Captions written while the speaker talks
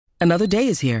Another day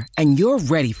is here, and you're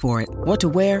ready for it. What to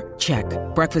wear? Check.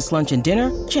 Breakfast, lunch, and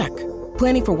dinner? Check.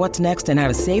 Planning for what's next and how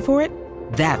to save for it?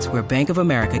 That's where Bank of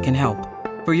America can help.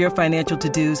 For your financial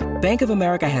to-dos, Bank of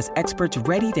America has experts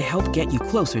ready to help get you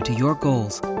closer to your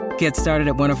goals. Get started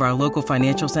at one of our local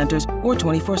financial centers or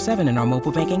 24/7 in our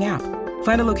mobile banking app.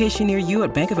 Find a location near you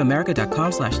at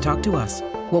bankofamerica.com/talktous.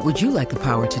 What would you like the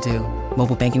power to do?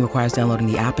 Mobile banking requires downloading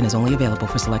the app and is only available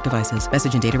for select devices.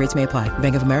 Message and data rates may apply.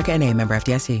 Bank of America N.A., member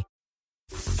FDIC.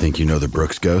 Think you know the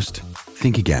Brooks Ghost?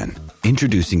 Think again.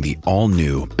 Introducing the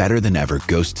all-new, better-than-ever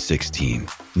Ghost 16.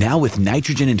 Now with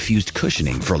nitrogen-infused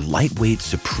cushioning for lightweight,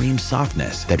 supreme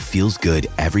softness that feels good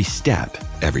every step,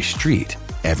 every street,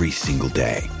 every single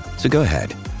day. So go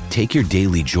ahead, take your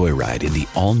daily joyride in the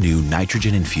all-new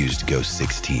nitrogen-infused Ghost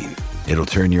 16. It'll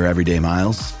turn your everyday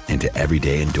miles into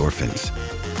everyday endorphins.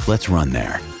 Let's run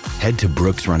there. Head to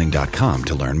brooksrunning.com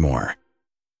to learn more.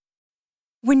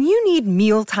 When you need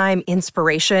mealtime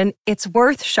inspiration, it's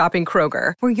worth shopping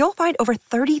Kroger, where you'll find over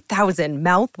 30,000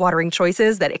 mouth-watering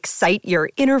choices that excite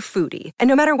your inner foodie. And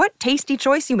no matter what tasty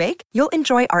choice you make, you'll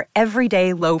enjoy our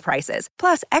everyday low prices,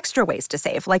 plus extra ways to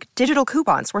save, like digital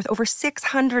coupons worth over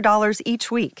 $600 each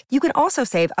week. You can also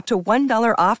save up to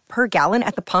 $1 off per gallon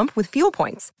at the pump with fuel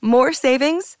points. More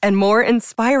savings and more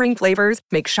inspiring flavors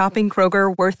make shopping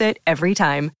Kroger worth it every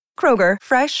time. Kroger,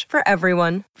 fresh for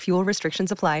everyone. Fuel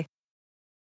restrictions apply.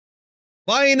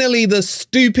 Finally, the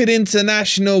stupid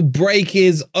international break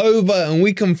is over and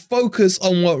we can focus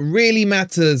on what really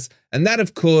matters. And that,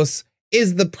 of course,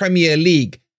 is the Premier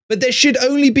League. But there should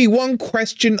only be one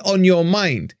question on your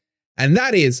mind. And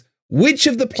that is, which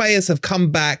of the players have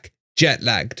come back jet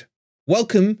lagged?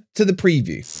 Welcome to the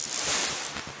preview.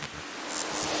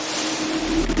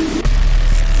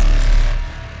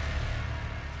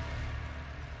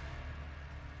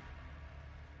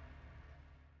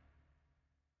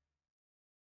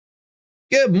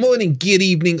 Good morning, good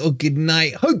evening, or good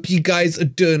night. Hope you guys are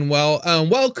doing well,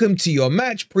 and welcome to your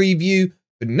match preview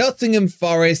for Nottingham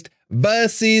Forest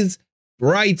versus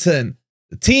Brighton,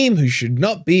 the team who should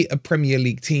not be a Premier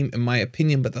League team in my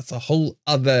opinion, but that's a whole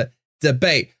other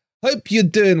debate. Hope you're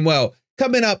doing well.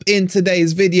 Coming up in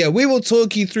today's video, we will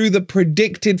talk you through the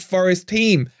predicted Forest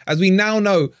team, as we now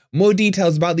know more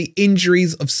details about the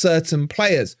injuries of certain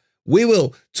players. We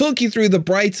will talk you through the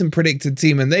Brighton predicted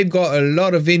team, and they've got a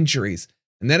lot of injuries.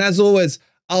 And then, as always,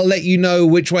 I'll let you know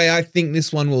which way I think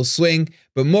this one will swing.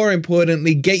 But more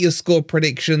importantly, get your score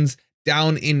predictions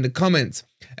down in the comments.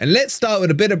 And let's start with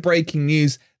a bit of breaking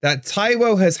news that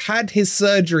Taiwo has had his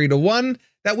surgery. The one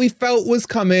that we felt was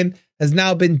coming has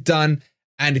now been done.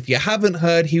 And if you haven't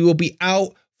heard, he will be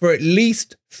out for at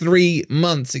least 3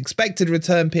 months. Expected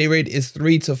return period is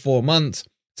 3 to 4 months.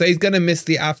 So he's going to miss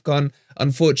the AFCON,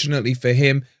 unfortunately for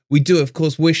him. We do, of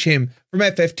course, wish him from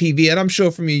FFTV, and I'm sure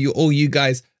from all you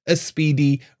guys, a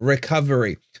speedy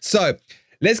recovery. So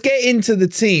let's get into the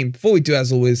team. Before we do,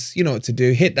 as always, you know what to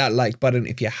do. Hit that like button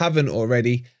if you haven't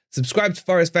already. Subscribe to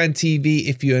Forest Fan TV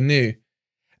if you're new.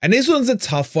 And this one's a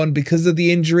tough one because of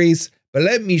the injuries, but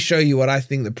let me show you what I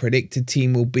think the predicted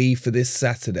team will be for this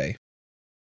Saturday.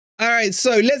 All right,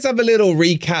 so let's have a little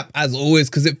recap as always,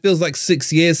 because it feels like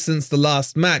 6 years since the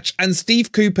last match. And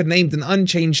Steve Cooper named an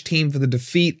unchanged team for the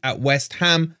defeat at West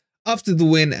Ham after the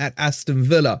win at Aston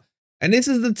Villa. And this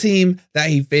is the team that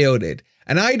he fielded.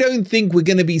 And I don't think we're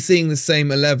going to be seeing the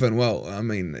same 11. Well, I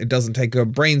mean, it doesn't take a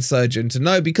brain surgeon to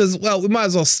know because, well, we might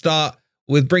as well start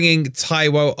with bringing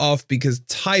Taiwo off because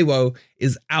Taiwo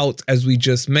is out, as we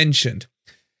just mentioned.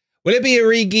 Will it be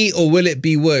Origi or will it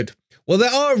be Wood? Well,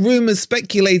 there are rumours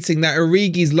speculating that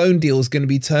Origi's loan deal is going to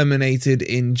be terminated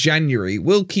in January.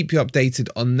 We'll keep you updated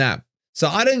on that. So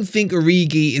I don't think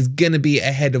Origi is going to be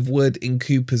ahead of Wood in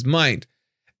Cooper's mind.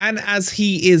 And as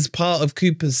he is part of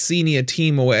Cooper's senior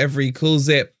team or whatever he calls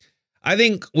it, I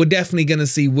think we're definitely going to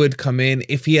see Wood come in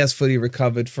if he has fully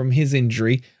recovered from his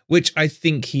injury, which I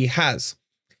think he has.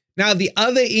 Now, the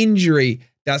other injury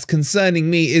that's concerning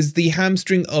me is the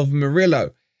hamstring of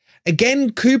Murillo.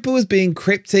 Again, Cooper was being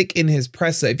cryptic in his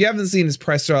presser. If you haven't seen his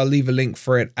presser, I'll leave a link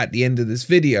for it at the end of this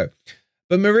video.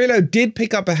 But Murillo did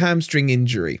pick up a hamstring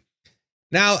injury.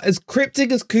 Now, as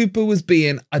cryptic as Cooper was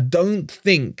being, I don't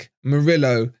think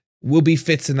Murillo will be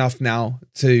fit enough now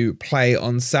to play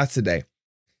on Saturday.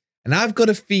 And I've got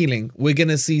a feeling we're going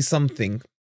to see something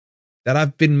that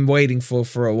I've been waiting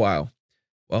for a while.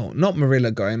 Well, not Murillo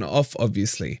going off,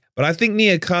 obviously, but I think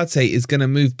Niakate is going to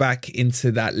move back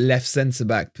into that left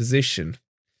centre-back position.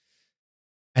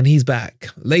 And he's back.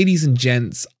 Ladies and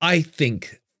gents, I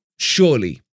think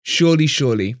surely,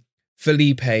 Felipe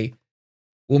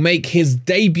will make his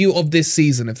debut of this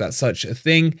season, if that's such a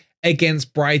thing,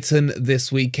 against Brighton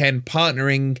this weekend,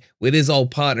 partnering with his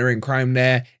old partner in crime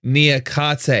there,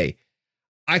 Niakate.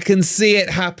 I can see it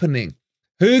happening.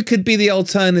 Who could be the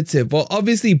alternative? Well,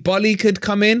 obviously, Bolly could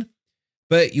come in,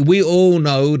 but we all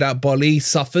know that Bolly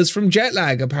suffers from jet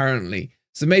lag, apparently.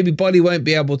 So maybe Bolly won't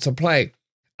be able to play.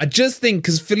 I just think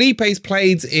because Felipe's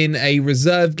played in a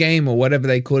reserve game or whatever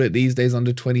they call it these days,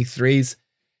 under 23s.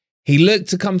 He looked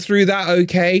to come through that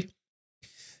okay.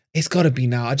 It's got to be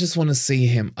now. I just want to see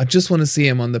him. I just want to see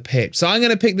him on the pitch. So I'm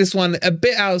going to pick this one a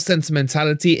bit out of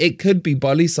sentimentality. It could be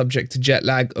Bolly, subject to jet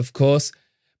lag, of course.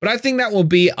 But I think that will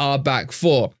be our back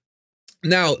four.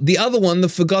 Now, the other one, the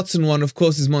forgotten one, of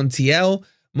course, is Montiel.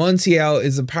 Montiel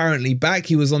is apparently back.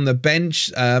 He was on the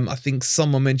bench. I think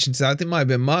someone mentioned that. I think it might have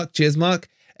been Mark. Cheers, Mark.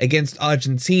 Against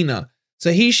Argentina.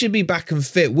 So he should be back and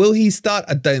fit. Will he start?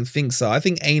 I don't think so. I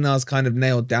think Einar's kind of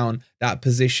nailed down that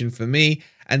position for me.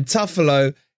 And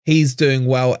Tuffalo, he's doing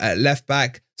well at left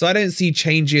back. So I don't see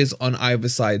changes on either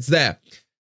sides there.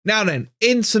 Now then,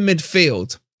 into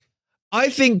midfield. I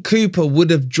think Cooper would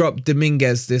have dropped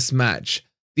Dominguez this match.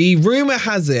 The rumor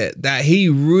has it that he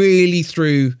really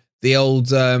threw the old,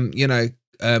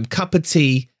 cup of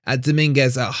tea at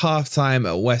Dominguez at halftime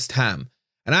at West Ham.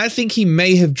 And I think he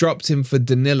may have dropped him for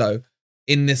Danilo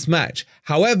in this match.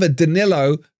 However,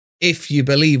 Danilo, if you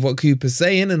believe what Cooper's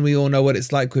saying, and we all know what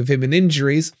it's like with him in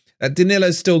injuries, that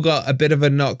Danilo's still got a bit of a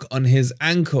knock on his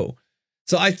ankle.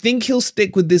 So I think he'll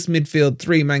stick with this midfield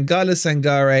three, Mangala,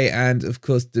 Sangare, and of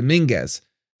course Dominguez.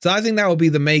 So I think that will be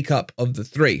the makeup of the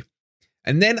three.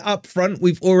 And then up front,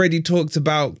 we've already talked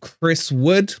about Chris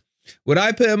Wood. Would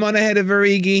I put him on ahead of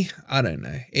Origi? I don't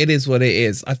know. It is what it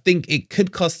is. I think it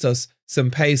could cost us some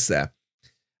pace there.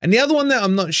 And the other one that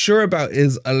I'm not sure about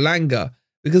is Elanga,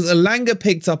 because Elanga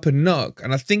picked up a knock,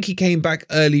 and I think he came back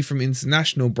early from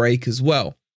international break as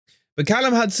well. But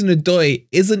Callum Hudson-Odoi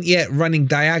isn't yet running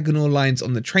diagonal lines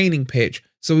on the training pitch,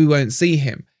 so we won't see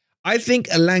him. I think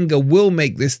Elanga will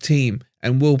make this team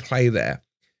and will play there.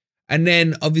 And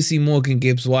then obviously Morgan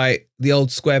Gibbs-White, the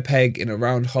old square peg in a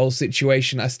round hole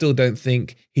situation. I still don't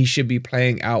think he should be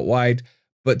playing out wide.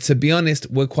 But to be honest,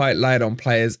 we're quite light on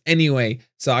players anyway,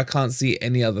 so I can't see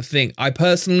any other thing. I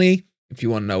personally, if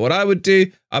you want to know what I would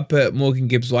do, I'd put Morgan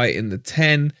Gibbs-White in the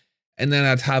 10, and then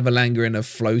I'd have Elanga in a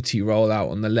floaty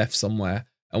rollout on the left somewhere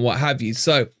and what have you.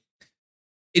 So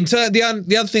the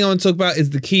other thing I want to talk about is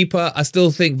the keeper. I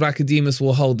still think Vlachodimos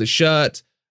will hold the shirt,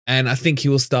 and I think he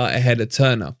will start ahead of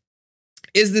Turner.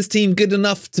 Is this team good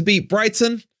enough to beat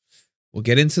Brighton? We'll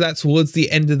get into that towards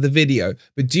the end of the video.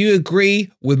 But do you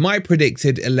agree with my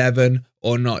predicted 11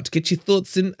 or not? Get your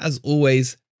thoughts in, as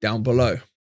always, down below.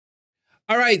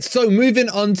 All right, so moving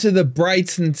on to the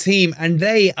Brighton team, and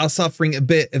they are suffering a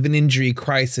bit of an injury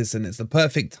crisis, and it's the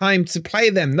perfect time to play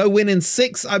them. No win in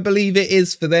 6, I believe it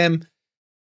is for them.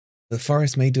 The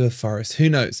Forest may do a Forest, who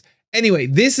knows? Anyway,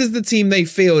 this is the team they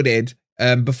fielded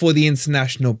before the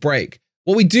international break.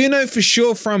 What we do know for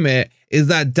sure from it is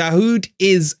that Dahoud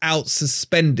is out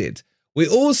suspended. We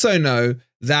also know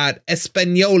that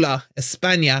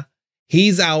Espana,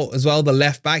 he's out as well, the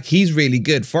left back. He's really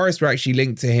good. Forest were actually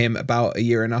linked to him about a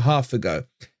year and a half ago.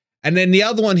 And then the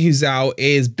other one who's out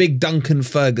is Big Duncan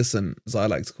Ferguson, as I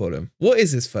like to call him. What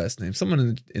is his first name?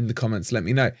 Someone in the comments, let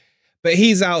me know. But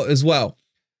he's out as well.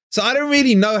 So I don't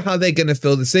really know how they're going to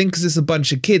fill this in because it's a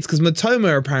bunch of kids. Because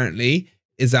Matoma apparently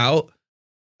is out.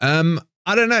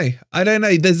 I don't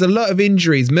know. There's a lot of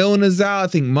injuries. Milner's out. I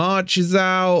think March is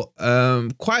out.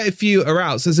 Quite a few are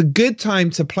out. So it's a good time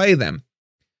to play them.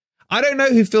 I don't know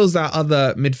who fills that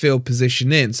other midfield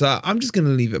position in. So I'm just going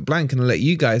to leave it blank and let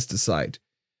you guys decide.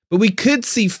 But we could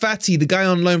see Fati, the guy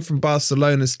on loan from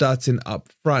Barcelona, starting up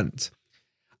front.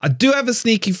 I do have a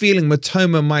sneaky feeling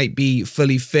Matoma might be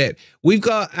fully fit. We've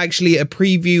got actually a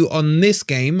preview on this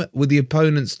game with the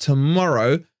opponents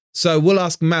tomorrow. So we'll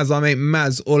ask Maz, our mate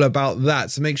Maz, all about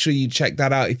that. So make sure you check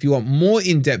that out if you want more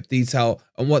in-depth detail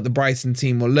on what the Brighton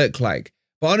team will look like.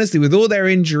 But honestly, with all their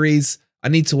injuries, I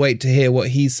need to wait to hear what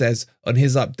he says on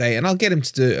his update. And I'll get him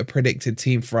to do a predicted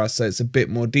team for us so it's a bit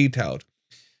more detailed.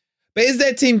 But is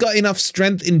their team got enough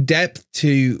strength in depth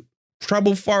to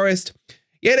trouble Forest?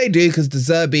 Yeah, they do, because De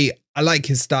Zerbi, I like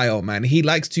his style, man. He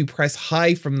likes to press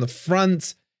high from the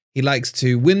front. He likes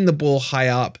to win the ball high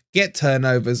up, get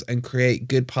turnovers, and create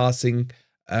good passing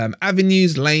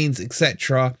avenues, lanes,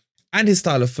 etc. And his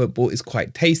style of football is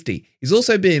quite tasty. He's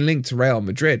also being linked to Real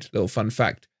Madrid. Little fun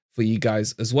fact for you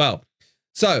guys as well.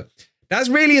 So that's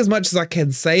really as much as I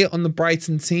can say on the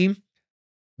Brighton team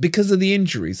because of the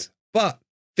injuries. But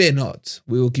fear not,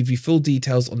 we will give you full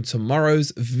details on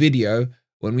tomorrow's video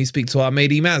when we speak to our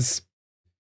matey Maz.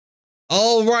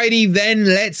 Alrighty then,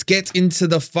 let's get into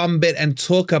the fun bit and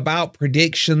talk about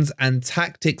predictions and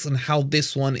tactics and how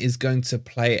this one is going to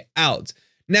play out.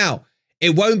 Now,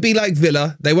 it won't be like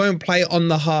Villa. They won't play on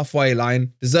the halfway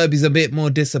line. De Zerbi's a bit more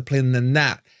disciplined than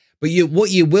that. But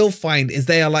what you will find is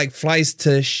they are like flies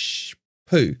to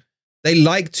poo. They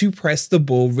like to press the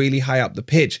ball really high up the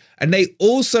pitch. And they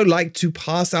also like to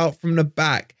pass out from the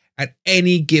back at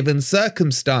any given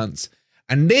circumstance.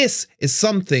 And this is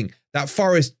something that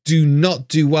Forest do not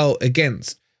do well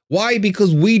against. Why?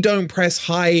 Because we don't press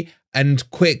high and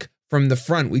quick from the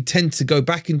front. We tend to go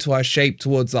back into our shape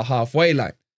towards the halfway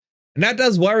line. And that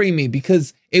does worry me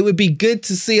because it would be good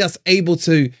to see us able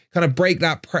to kind of break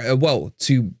that,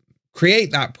 to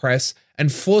create that press and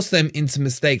force them into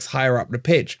mistakes higher up the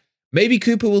pitch. Maybe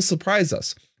Cooper will surprise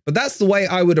us, but that's the way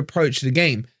I would approach the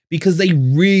game because they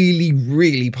really,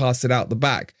 really pass it out the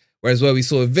back. Whereas where we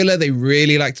saw with Villa, they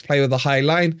really like to play with a high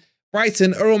line.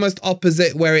 Brighton are almost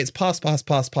opposite where it's pass, pass,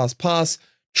 pass, pass, pass.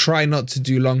 Try not to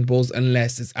do long balls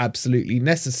unless it's absolutely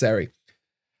necessary.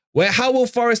 How will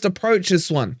Forest approach this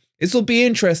one? This will be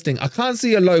interesting. I can't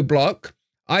see a low block.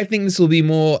 I think this will be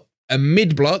more a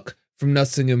mid block from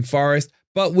Nottingham Forest,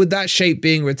 but with that shape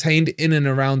being retained in and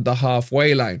around the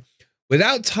halfway line.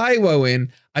 Without Taiwo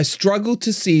in, I struggle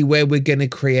to see where we're going to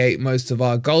create most of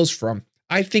our goals from.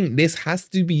 I think this has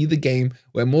to be the game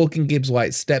where Morgan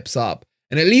Gibbs-White steps up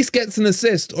and at least gets an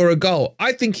assist or a goal.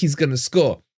 I think he's going to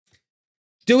score.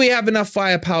 Do we have enough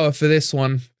firepower for this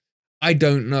one? I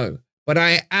don't know. But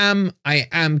I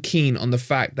am keen on the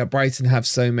fact that Brighton have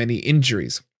so many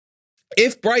injuries.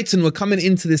 If Brighton were coming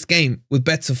into this game with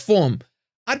better form,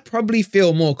 I'd probably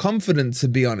feel more confident, to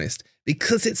be honest,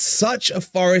 because it's such a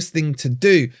Forest thing to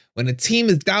do when a team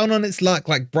is down on its luck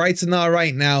like Brighton are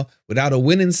right now without a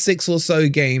win in 6 or so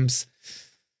games.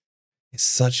 It's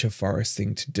such a Forest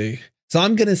thing to do. So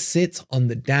I'm going to sit on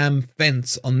the damn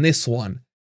fence on this one,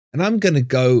 and I'm going to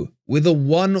go with a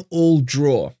 1-1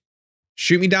 draw.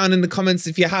 Shoot me down in the comments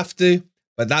if you have to,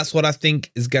 but that's what I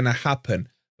think is going to happen.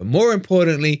 But more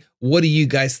importantly, what do you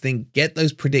guys think? Get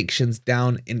those predictions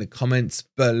down in the comments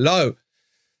below.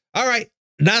 All right,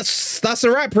 that's a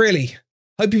wrap, really.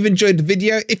 Hope you've enjoyed the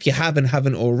video. If you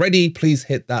haven't already, please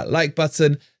hit that like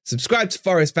button. Subscribe to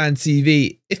Forest Fan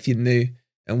TV if you're new.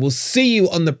 And we'll see you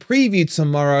on the preview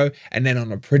tomorrow, and then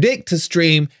on a predictor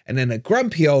stream, and then a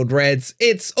grumpy old Reds.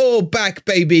 It's all back,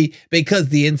 baby, because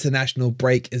the international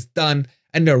break is done,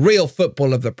 and the real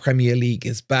football of the Premier League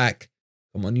is back.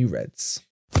 Come on, you Reds.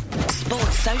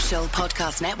 Sports Social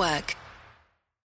Podcast Network.